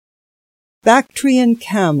Bactrian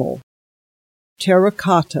Camel,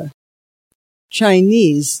 Terracotta,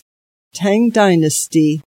 Chinese, Tang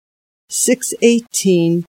Dynasty,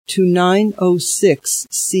 618 to 906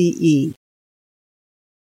 CE.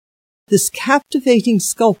 This captivating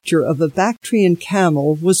sculpture of a Bactrian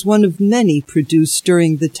camel was one of many produced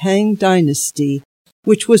during the Tang Dynasty,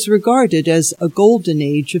 which was regarded as a golden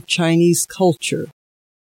age of Chinese culture.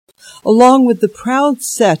 Along with the proud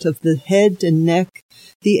set of the head and neck,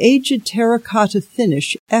 the aged terracotta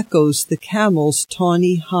finish echoes the camel's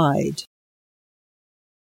tawny hide.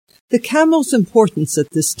 The camel's importance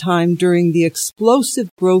at this time during the explosive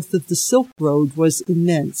growth of the Silk Road was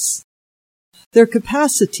immense. Their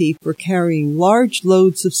capacity for carrying large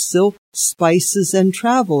loads of silk, spices, and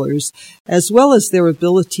travelers, as well as their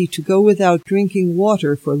ability to go without drinking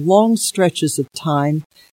water for long stretches of time,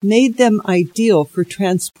 made them ideal for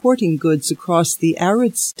transporting goods across the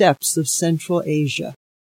arid steppes of Central Asia.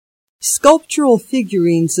 Sculptural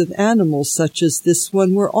figurines of animals such as this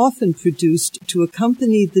one were often produced to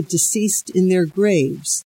accompany the deceased in their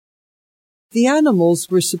graves. The animals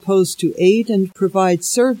were supposed to aid and provide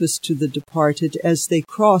service to the departed as they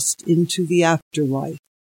crossed into the afterlife.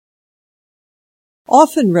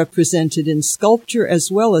 Often represented in sculpture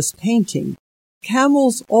as well as painting,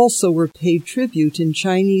 camels also were paid tribute in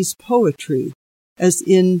Chinese poetry, as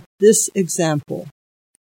in this example.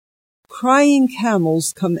 Crying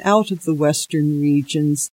camels come out of the western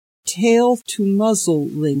regions, tail to muzzle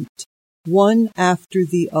linked, one after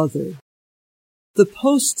the other. The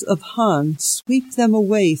posts of Han sweep them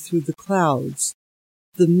away through the clouds.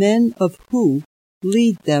 The men of Hu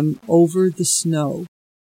lead them over the snow.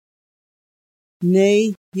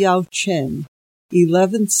 Mei Yao Chen,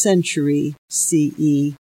 11th century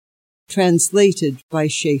CE. Translated by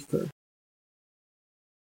Schaeffer.